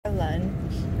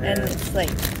It's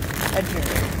like a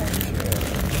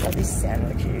dream. All these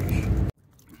sandwiches.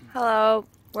 Hello,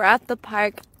 we're at the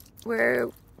park. We're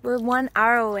 1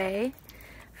 hour away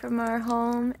from our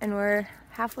home, and we're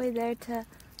halfway there to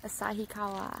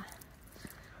Asahikawa.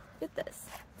 Look at this.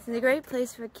 It's a great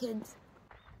place for kids.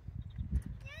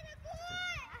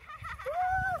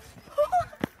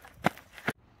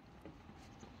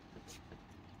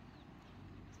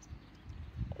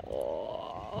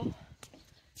 Oh.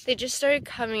 They just started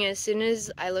coming as soon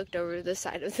as I looked over the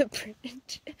side of the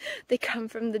bridge. They come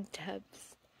from the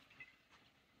depths.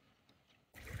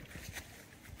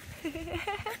 Oh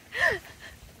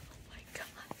my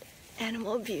god.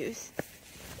 Animal abuse.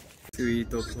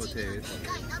 Sweet potato.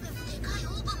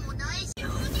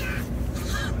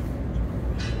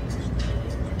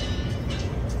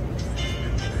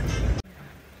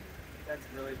 That's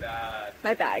really bad.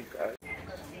 My bad, gross.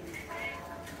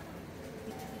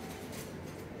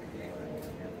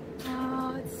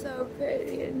 Oh, it's so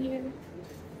pretty in here.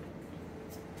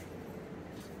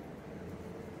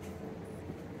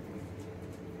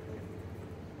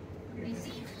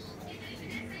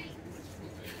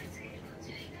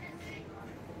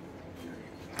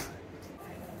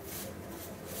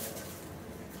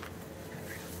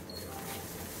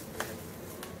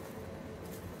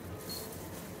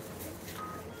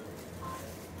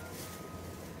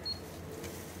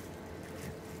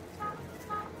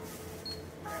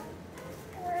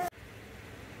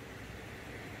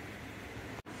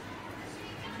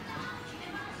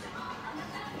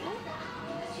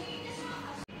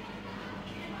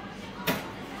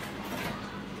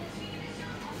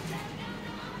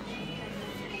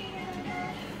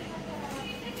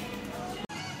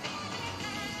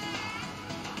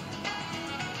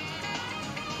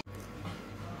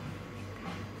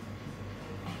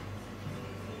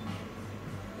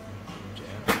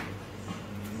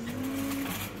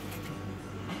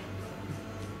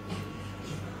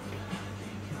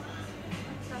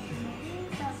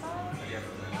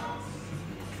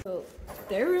 So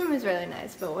their room is really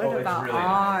nice, but what about really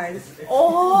ours? Nice.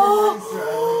 Oh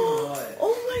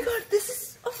my god, this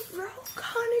is a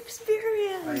Rokon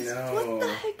experience. I know. What the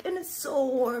heck? And it's so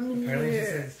warm in Apparently here.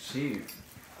 Apparently it's cheap.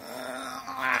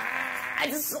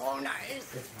 It's so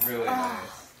nice. It's really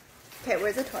nice. Okay,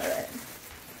 where's the toilet?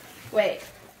 Wait.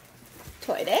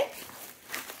 Toilet?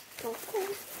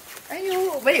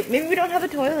 Wait, maybe we don't have a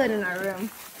toilet in our room.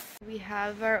 We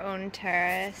have our own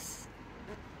terrace.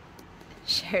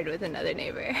 Shared with another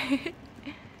neighbor.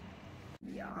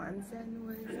 The onsen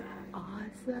was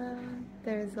awesome.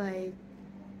 There's like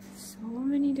so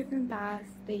many different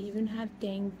baths. They even have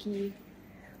denki,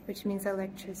 which means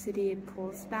electricity and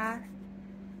pulse bath.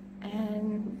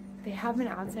 And they have an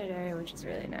outside area, which is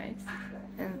really nice.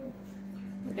 And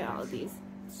look at all of these.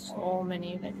 So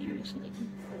many vending machines.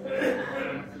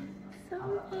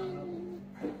 So many.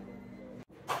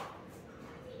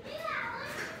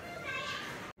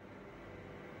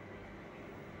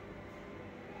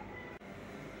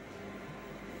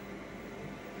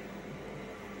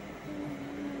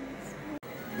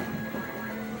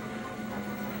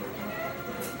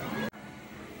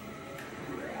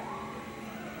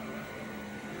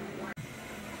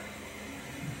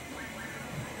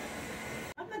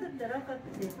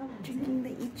 Drinking the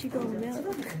Ichigo milk.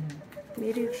 Milk.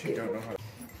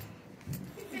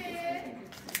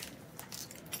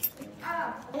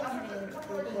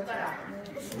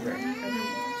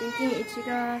 Drinking Ichigo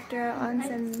after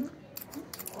onsen.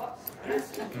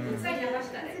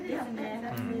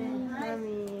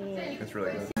 It's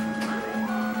really good.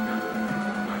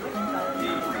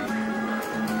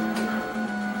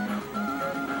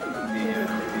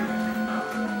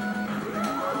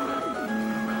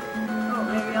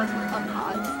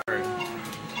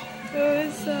 It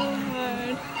was so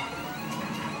hard.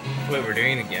 Wait, we're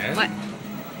doing it again? What?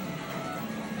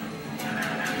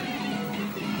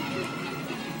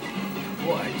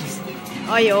 What? Just.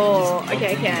 Oh, yo.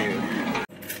 Okay, I can't.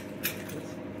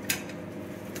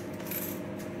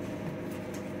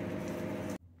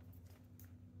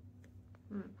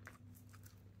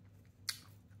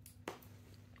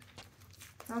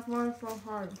 That's why it's so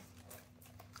hard.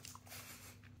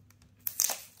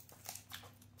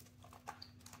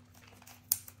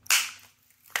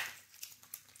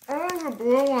 Oh, the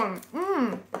blue one.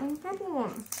 The purple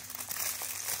one.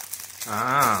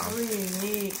 Ah. Really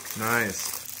unique. Nice.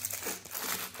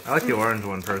 I like the orange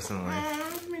one personally.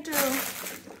 Me too.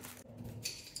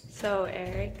 So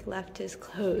Eric left his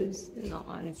clothes in the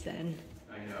onsen.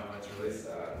 I know, it's really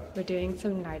sad. We're doing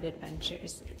some night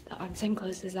adventures. The onsen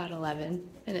closes at 11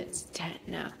 and it's 10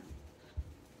 now.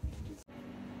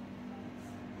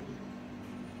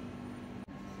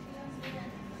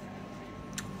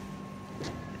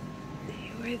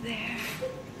 over there.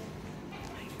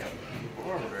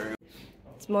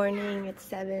 It's morning, it's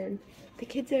 7. The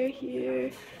kids are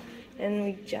here, and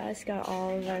we just got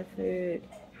all of our food.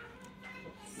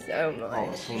 So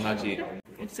much.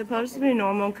 It's supposed to be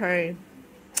normal curry,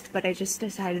 but I just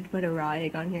decided to put a raw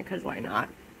egg on here because why not?